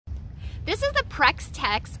This is the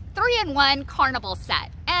Prextex 3-in-1 Carnival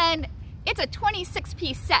set, and it's a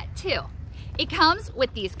 26-piece set too. It comes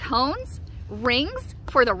with these cones, rings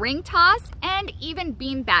for the ring toss, and even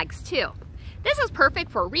bean bags too. This is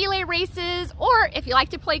perfect for relay races or if you like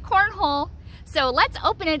to play cornhole. So let's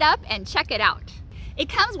open it up and check it out. It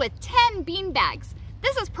comes with 10 bean bags.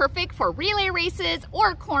 This is perfect for relay races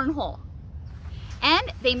or cornhole.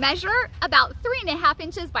 And they measure about 3.5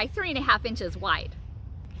 inches by 3.5 inches wide.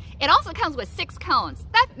 It also comes with 6 cones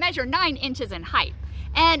that measure 9 inches in height.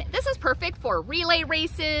 And this is perfect for relay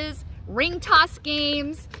races, ring toss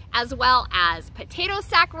games, as well as potato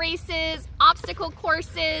sack races, obstacle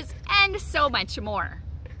courses, and so much more.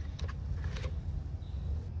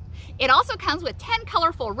 It also comes with 10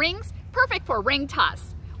 colorful rings, perfect for ring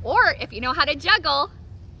toss, or if you know how to juggle,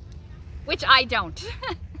 which I don't.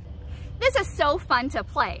 This is so fun to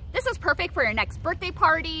play. This is perfect for your next birthday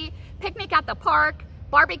party, picnic at the park,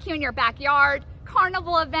 barbecue in your backyard,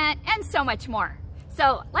 carnival event, and so much more.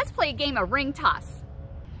 So let's play a game of ring toss.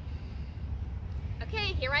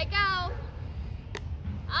 Okay, here I go.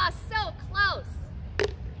 Ah, so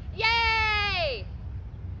close. Yay!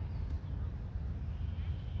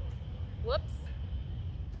 Whoops.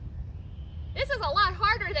 This is a lot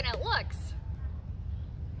harder than it looks.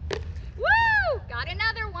 Woo! Got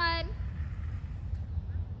another one.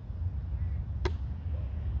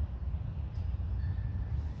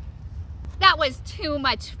 That was too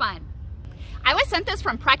much fun. I was sent this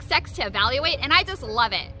from Prextex to evaluate, and I just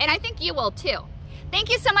love it. And I think you will too. Thank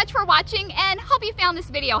you so much for watching, and hope you found this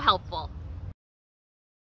video helpful.